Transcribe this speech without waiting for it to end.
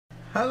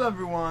Hello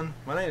everyone,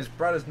 my name is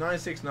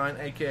Bradders969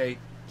 aka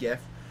Geff.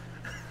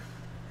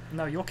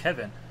 No, you're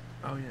Kevin.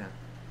 Oh yeah.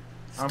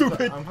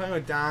 Stupid. I'm playing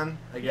with Dan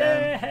Yeah,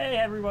 again. hey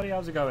everybody,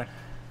 how's it going?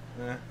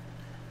 Yeah.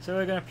 So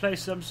we're going to play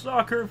some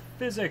soccer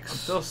physics. I'm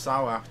still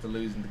sour after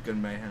losing the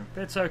Gun Mayhem.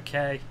 But it's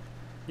okay.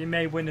 You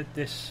may win at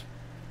this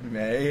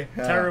May.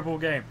 terrible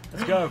game.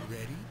 Let's go.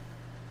 Ready?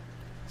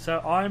 So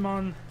I'm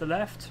on the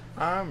left,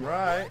 I'm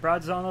right.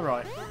 Brad's on the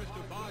right.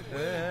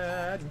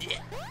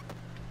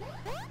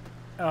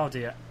 Oh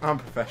dear. I'm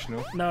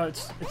professional. No,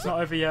 it's not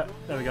over yet.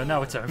 There we go,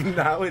 now it's over.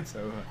 Now it's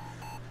over.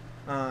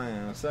 Oh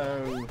yeah,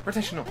 so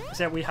professional.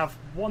 So we have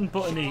one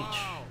button each.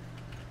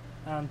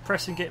 And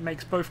pressing it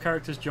makes both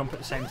characters jump at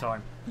the same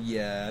time.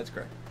 Yeah, that's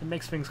correct. It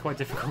makes things quite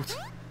difficult.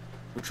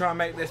 We'll try and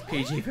make this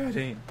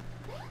PG-13.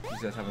 He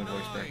says having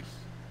voice breaks.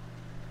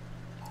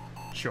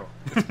 Sure.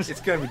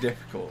 It's going to be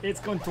difficult. It's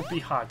going to be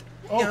hard.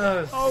 Oh,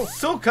 Yes. oh,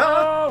 Suka!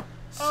 oh,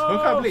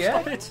 Suka,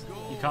 stop it!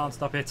 You can't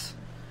stop it.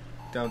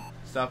 Don't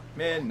stop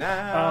me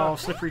now. Oh,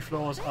 slippery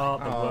floors are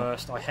the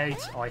worst. I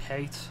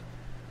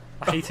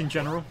hate in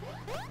general.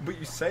 But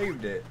you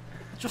saved it.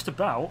 Just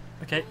about.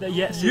 Okay,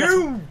 yes.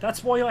 You!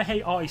 That's why I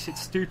hate ice.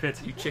 It's stupid.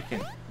 You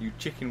chicken. You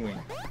chicken wing.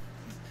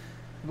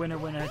 Winner,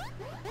 winner.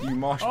 You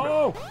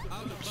marshmallow.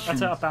 Oh!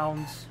 That's out of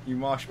bounds. You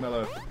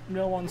marshmallow.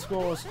 No one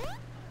scores.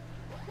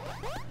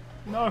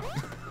 No.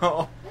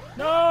 Oh,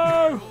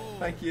 No!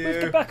 thank Where's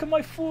the you. back of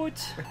my foot?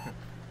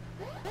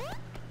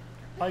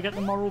 I get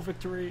the moral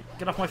victory.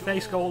 Get off my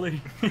face, goalie.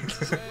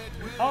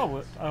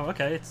 oh,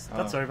 okay.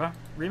 That's over.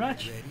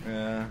 Rematch?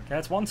 Yeah. Okay,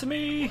 it's one to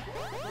me.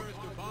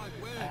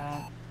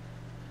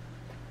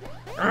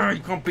 You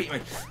can't beat me.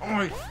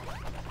 Oh,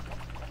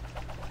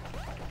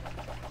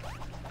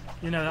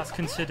 You know, that's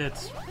considered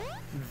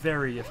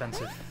very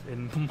offensive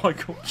in my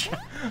culture.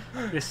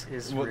 This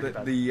is what really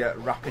bad. the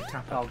rapid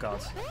tap. Oh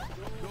god.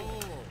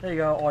 There you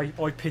go,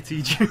 I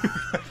pitied you.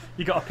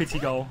 You got a pity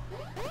goal.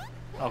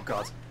 Oh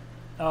god.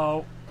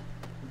 Oh,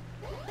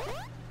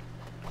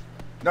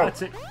 No.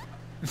 that's it.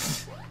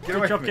 Get Good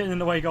away job from me. getting in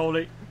the way,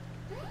 goalie.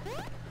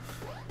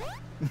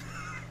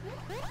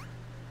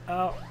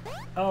 Oh,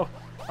 oh,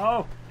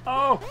 oh,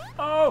 oh,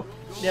 oh!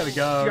 There we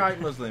go. Shite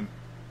Muslim.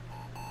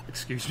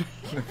 Excuse me.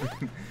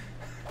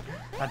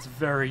 That's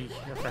very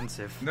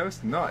offensive. No,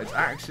 it's not. It's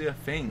actually a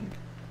thing.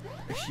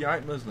 A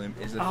Shiite Muslim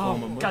is a form of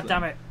Oh, Muslim. god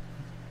damn it.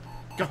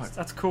 God.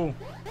 That's cool.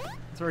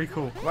 It's very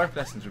cool. Life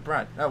lessons with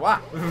Brad. Oh,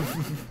 wow.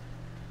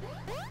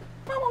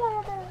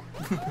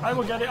 I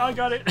will get it, I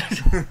got it!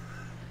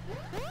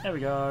 There we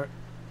go.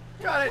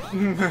 Got it.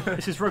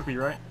 This is rugby,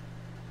 right?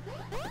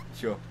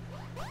 Sure.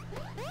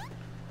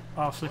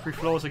 Oh, slippery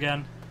floors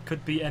again.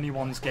 Could be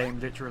anyone's game,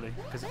 literally,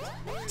 because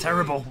it's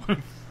terrible.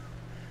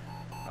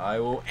 I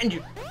will end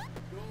you.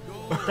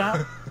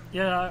 That,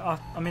 yeah,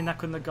 I mean, that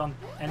couldn't have gone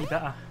any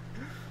better.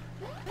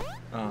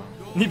 Oh.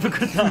 Neither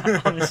could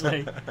that,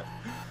 honestly.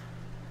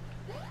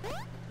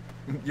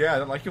 Yeah, I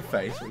don't like your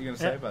face. What are you going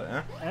to say about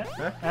it,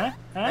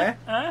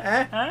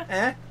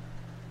 huh?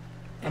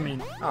 I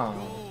mean,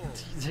 Oh.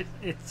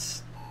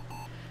 it's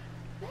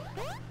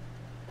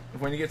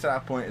When you get to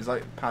that point, it's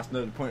like past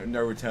the point of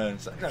no return.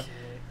 It's like, no.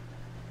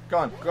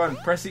 Go on.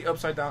 Press the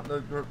upside down,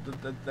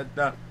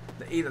 the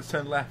E that's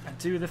turned left.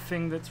 do the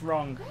thing that's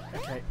wrong.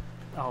 Okay.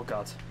 Oh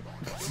god.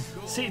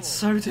 See, it's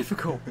so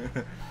difficult.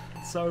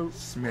 It's so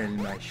Smell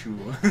my shoe.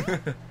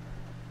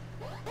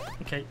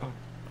 okay.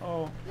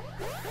 Oh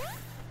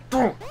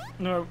Oh,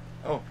 no.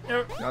 no,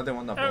 No. I don't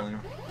want that ball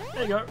anymore.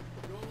 There you go.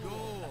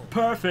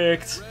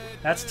 Perfect.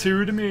 That's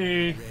 2 to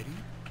me.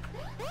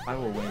 I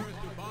will win.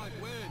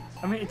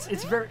 I mean,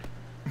 it's very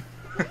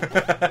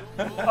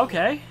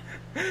okay.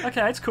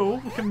 Okay, it's cool.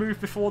 We can move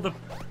before the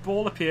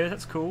ball appears.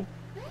 That's cool.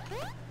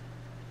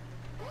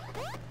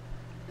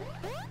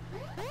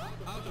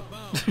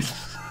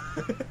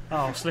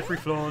 Oh, slippery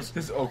floors.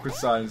 This awkward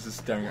silence is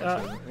staring at each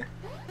other.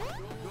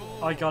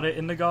 I got it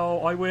in the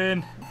goal. I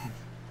win.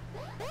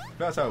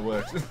 That's how it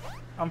works.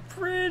 I'm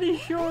pretty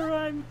sure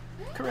I'm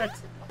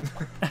correct.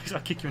 I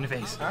kick you in the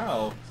face.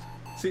 Ow.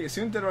 See, as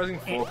soon as Dead Rising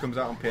 4 comes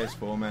out on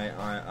PS4, mate,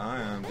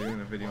 I am doing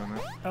a video on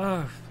that.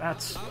 Oh,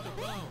 that's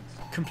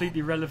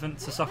completely relevant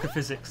to soccer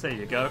physics. There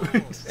you go.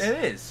 It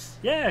is.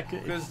 Yeah,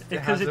 Because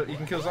because you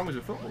can kill zombies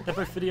with football. they're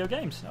both video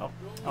games.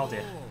 Oh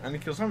dear. And you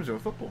kill zombies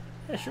with football.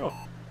 Yeah, sure.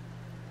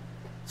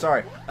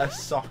 Sorry, a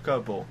soccer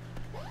ball.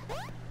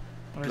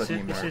 Well, Bloody this is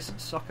American.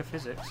 soccer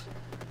physics.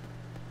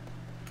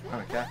 I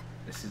don't care.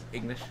 This is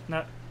English.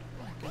 No.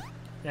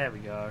 There we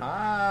go.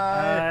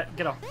 Hi.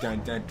 Get off.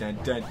 Dun dun dun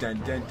dun dun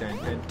dun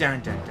dun dun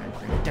dun dun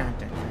dun dun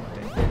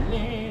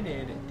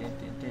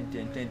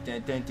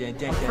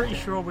dun. I'm pretty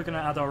sure we're going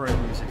to add our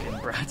own music in,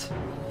 Brad.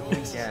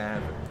 Yeah,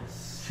 but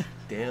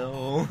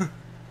still.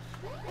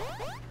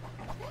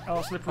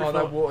 Oh, slippery Oh,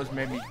 floor. that water's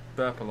made me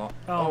burp a lot.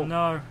 Oh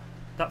no.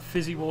 That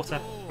fizzy water.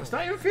 It's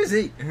not even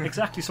fizzy.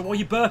 Exactly, so why are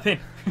you burping?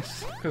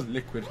 Because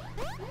liquid.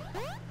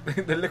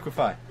 They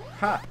liquefy.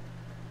 Ha!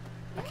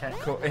 Okay,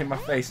 Caught in my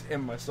face,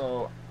 in my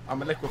soul.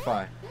 I'm a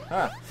liquefy.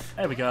 Ha!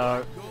 there we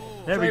go.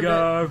 There we Save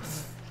go.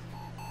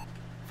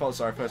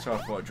 Sorry, first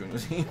half water drink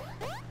was he?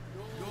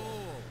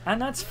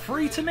 And that's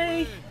free to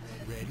me!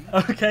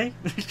 Okay.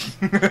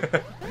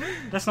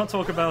 Let's not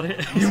talk about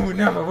it. You will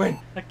never win.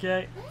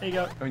 Okay, there you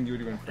go. I mean, you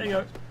would win. There you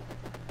go.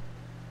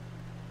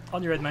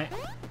 On your head, mate.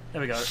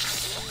 There we go.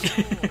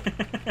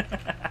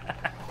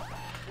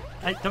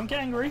 Hey, don't get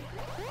angry.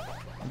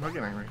 I'm not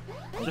getting angry.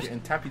 I'm Just-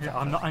 getting tappy tappy.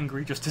 I'm not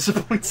angry, just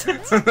disappointed.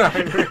 I'm not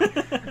angry.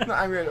 I'm not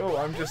angry at all.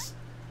 I'm just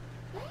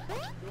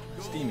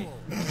steamy.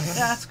 Yeah,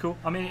 that's cool.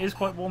 I mean, it is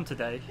quite warm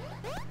today.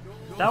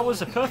 That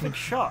was a perfect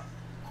shot.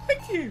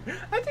 Thank you.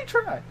 I did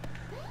try.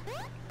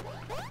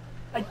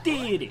 I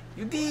did it.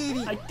 You did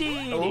it. I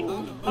did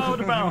Oh. it. Out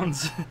of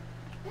bounds.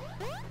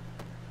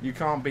 You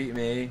can't beat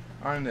me.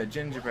 I'm the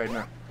gingerbread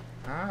man.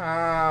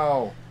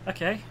 Ow.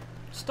 Okay,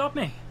 stop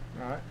me.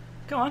 Alright.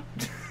 Come on.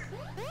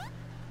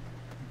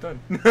 Done.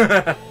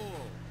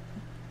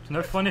 It's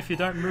no fun if you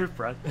don't move,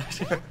 Brad.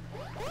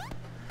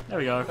 There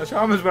we go. That's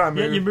what happens when I move.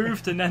 Yeah, you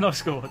moved and then I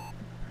scored.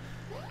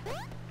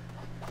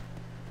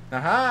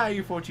 Aha,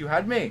 you thought you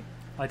had me.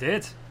 I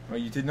did. Well,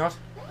 you did not.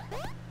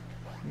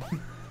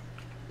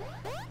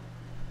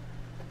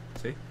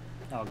 See?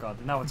 Oh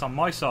god, now it's on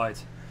my side.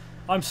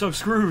 I'm so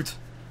screwed.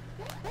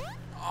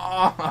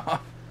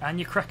 Oh. And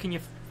you're cracking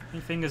your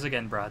fingers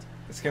again, Brad.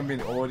 It's going to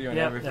be an audio and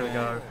Yep, everything. there we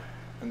go.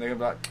 And they're going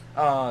to be like,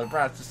 oh,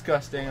 Brad's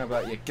disgusting. I'm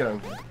like, yeah, get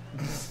over it.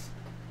 It's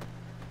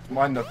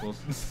my knuckles.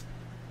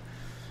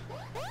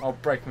 I'll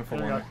break them if I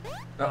There we want go.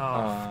 to.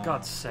 Oh, for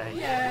God's sake.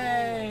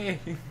 Yay!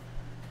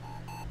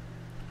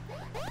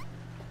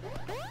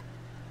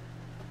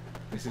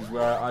 This is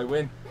where I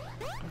win.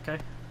 Okay.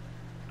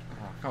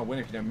 Oh, I can't win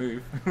if you don't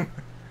move.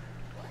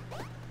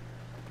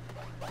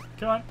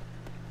 Come on.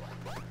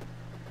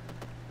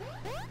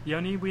 The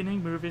only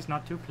winning move is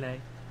not to play.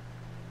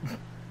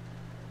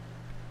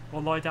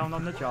 Or lie down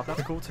on the job,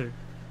 that's cool too.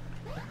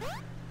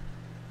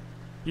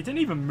 You didn't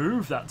even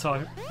move that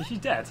time. Is she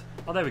dead?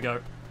 Oh, there we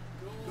go.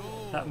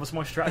 That was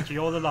my strategy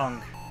all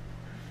along.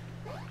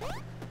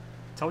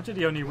 Told you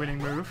the only winning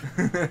move.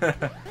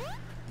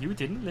 You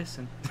didn't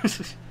listen.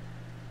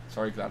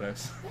 Sorry,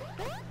 GLaDOS.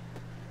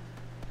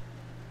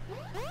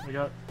 There we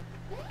go.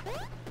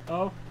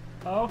 Oh.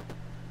 Oh.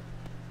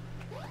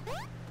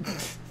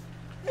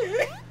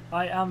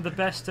 I am the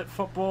best at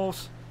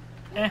footballs.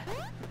 Look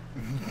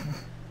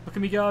at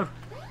me go.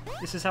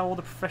 This is how all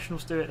the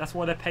professionals do it. That's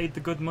why they're paid the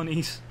good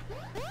monies.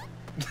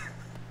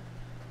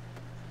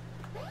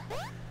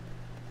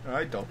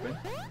 Alright, Dolphin.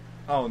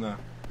 Oh no.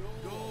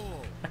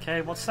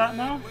 Okay, what's that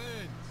now?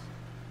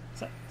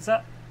 Is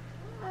that...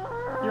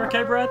 You're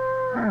okay, Brad?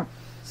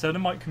 So the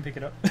mic can pick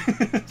it up.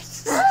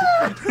 It's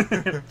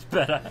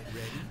better.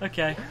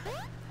 Okay.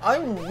 I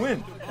will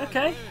win.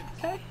 Okay.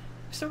 Okay.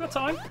 Still got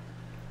time.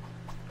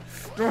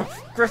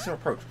 Aggressive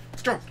approach.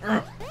 Strong.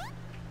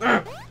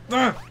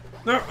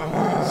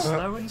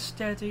 Slow and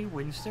steady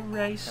wins the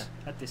race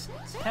at this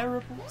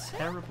terrible,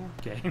 terrible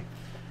game.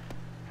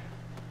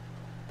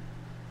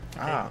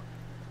 Ah.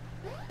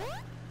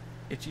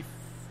 Itchy.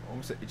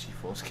 Almost said itchy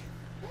foreskin.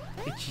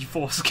 Itchy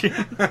foreskin.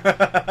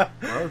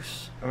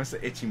 Gross. I almost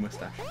said itchy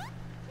mustache.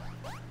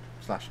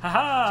 Slash.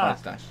 Haha! Side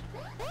stash.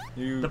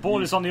 You. The ball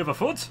you, is on the other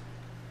foot.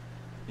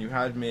 You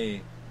had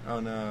me. Oh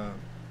no.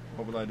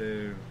 What will I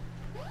do?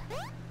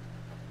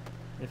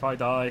 If I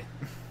die,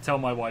 tell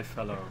my wife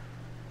hello.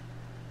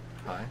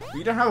 Hi. Well,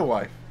 you don't have a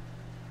wife.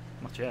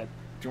 Not yet.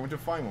 Do you want me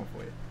to find one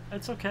for you?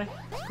 It's okay.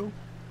 It's cool.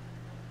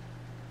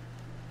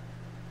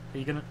 Are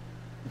you gonna...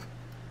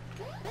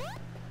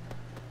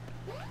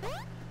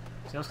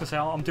 See, I was gonna say,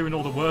 I'm doing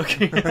all the work.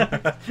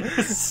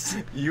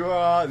 You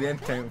are the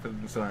entertainment for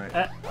the tonight.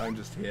 Uh, I'm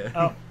just here.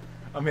 Oh.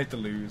 I'm here to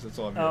lose. That's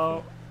all I'm here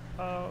Oh.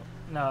 Oh.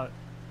 No.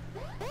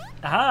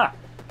 Aha!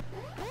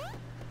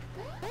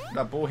 for.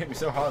 That ball hit me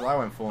so hard that I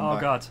went falling Oh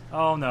back. god.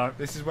 Oh no.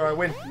 This is where I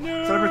win.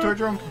 No. Celebratory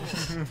drunk.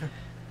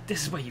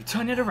 This is where you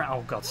turn it around.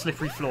 Oh god,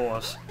 slippery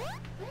floors.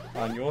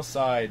 On your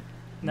side.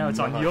 No, it's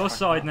on your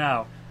side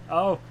now.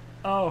 Oh.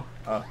 Oh.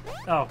 Oh.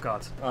 Oh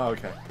god. Oh,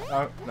 okay.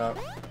 Oh, no.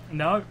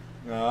 No.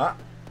 Ah.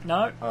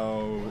 No.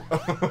 Oh.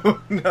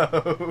 Oh,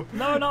 no.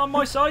 No, not on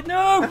my side.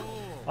 No!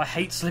 I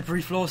hate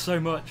slippery floors so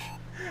much.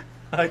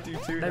 I do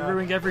too They now.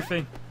 ruin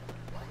everything.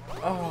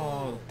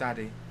 Oh,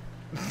 daddy.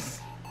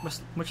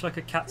 Much like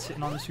a cat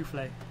sitting on a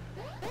souffle.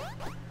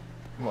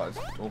 What? It's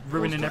all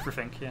Ruining paused up?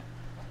 everything, yeah.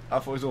 I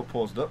thought it was all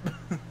paused up.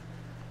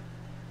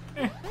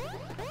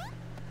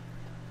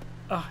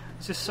 Oh,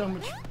 it's just so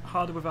much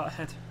harder without a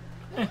head.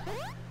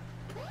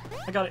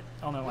 I got it.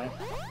 Oh no, wait.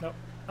 No.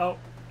 Oh,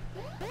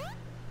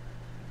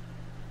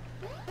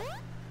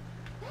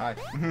 Hi.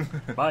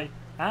 bye.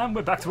 And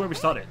we're back to where we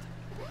started.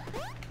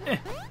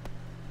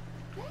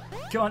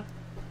 Come on.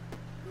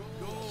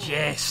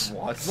 Yes.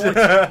 What?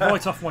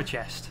 Right off my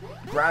chest.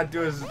 Brad,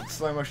 do a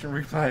slow motion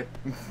replay.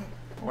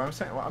 Well,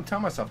 I'm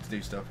telling myself to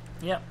do stuff.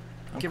 Yep.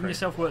 Giving Okay.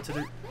 yourself work to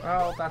do.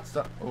 Oh, that's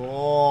the.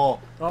 Oh.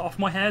 Oh, off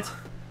my head.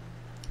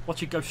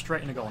 Watch it go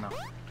straight in the goal now.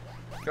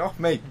 Get off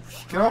me. Get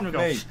Straight off in the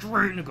goal. me.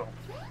 Straight in the goal.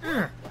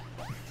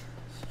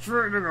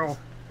 Straight in the goal.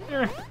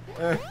 Eh.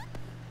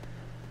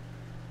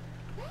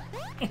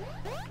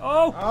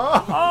 Oh!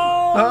 Oh.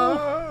 Oh!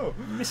 Oh.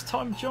 Missed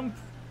time jump.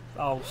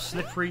 Oh,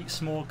 slippery,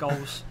 small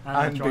goals, and,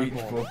 And giant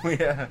beach ball. ball.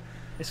 Yeah.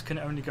 This can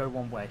only go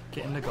one way.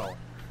 Get in the goal.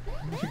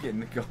 You get in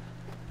the goal.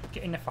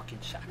 Get in the fucking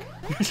shack.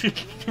 Dude!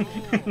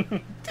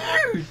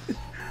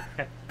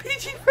 Okay.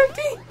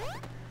 PG-13!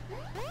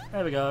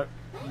 There we go.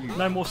 You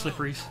No more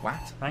slipperies. what?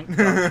 Thank God.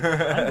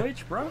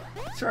 Language, bro.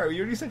 Sorry,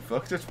 you already said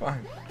fuck, that's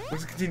fine.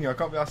 Let's continue, I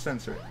can't be asked to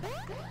censor it.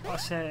 I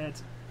said,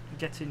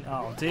 get in.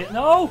 Oh dear.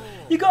 No!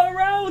 You got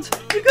around!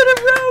 You got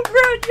around,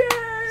 Brad!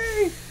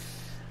 Yay!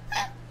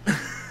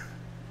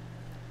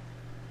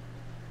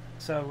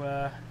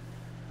 So,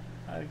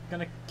 are you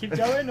gonna keep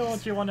going, or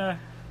do you wanna.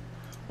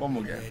 One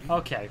more game.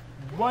 Okay.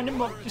 One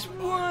more. Just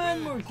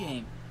one more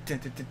game.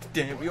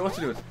 We ought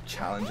to do a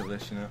challenge of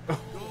this, you know.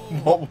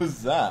 What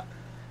was that?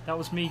 That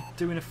was me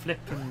doing a flip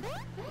and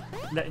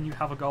letting you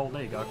have a goal.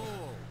 There you go.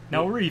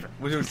 Now we're even.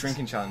 We'll do a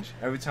drinking challenge.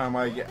 Every time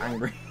I get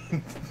angry,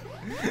 you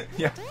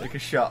have to take a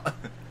shot.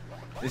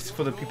 This is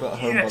for the people at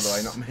home, Yes.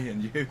 by the way, not me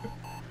and you.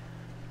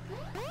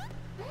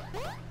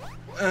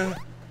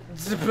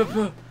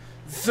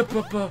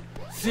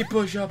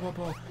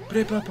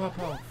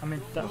 I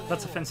mean,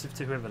 that's offensive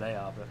to whoever they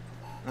are, but.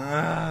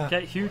 Ah,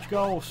 Okay, huge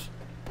goals.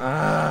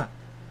 ah,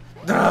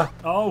 ah,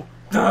 Oh,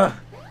 ah,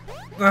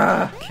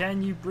 ah.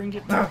 can you bring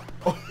it back?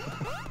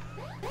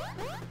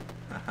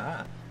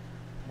 Aha.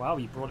 Wow,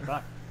 you brought it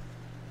back.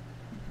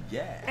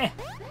 Yeah.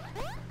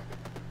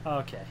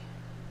 Okay.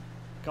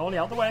 Goalie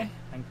out the way.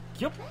 And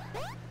yup.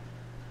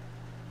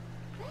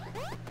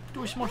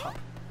 Do a small hop.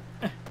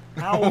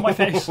 Ow, on my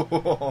face.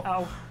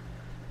 Ow.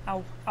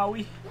 Ow.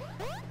 Owie.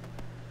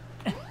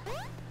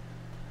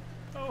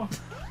 Oh.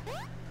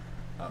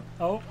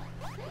 Oh.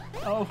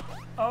 Oh.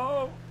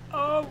 Oh.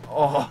 Oh.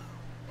 Oh.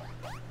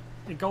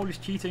 The goal is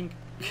cheating.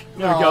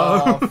 There we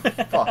Oh, go.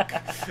 fuck.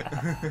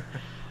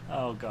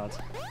 Oh god.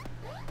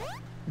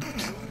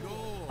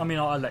 I mean,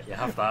 I'll let you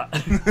have that.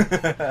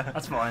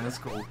 That's fine. That's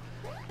cool.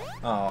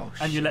 Oh,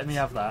 And you let me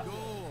have that.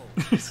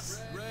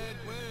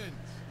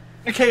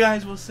 Okay,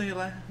 guys, we'll see you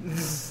later. You're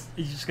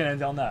just gonna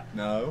end it on that.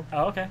 No.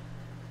 Oh, okay.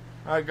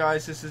 Alright,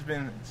 guys, this has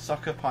been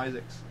Soccer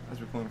Pyzix, as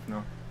we're calling it for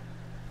now.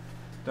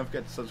 Don't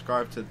forget to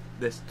subscribe to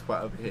this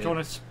twat over Do here. you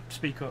want to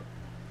speak up?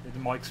 The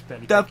mic's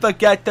barely. Don't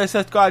forget to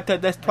subscribe to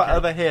this twat Okay.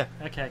 over here.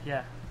 Okay,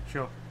 yeah,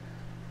 sure.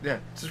 Yeah,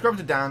 subscribe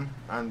to Dan,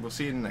 and we'll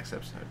see you in the next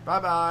episode. Bye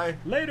bye.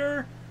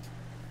 Later.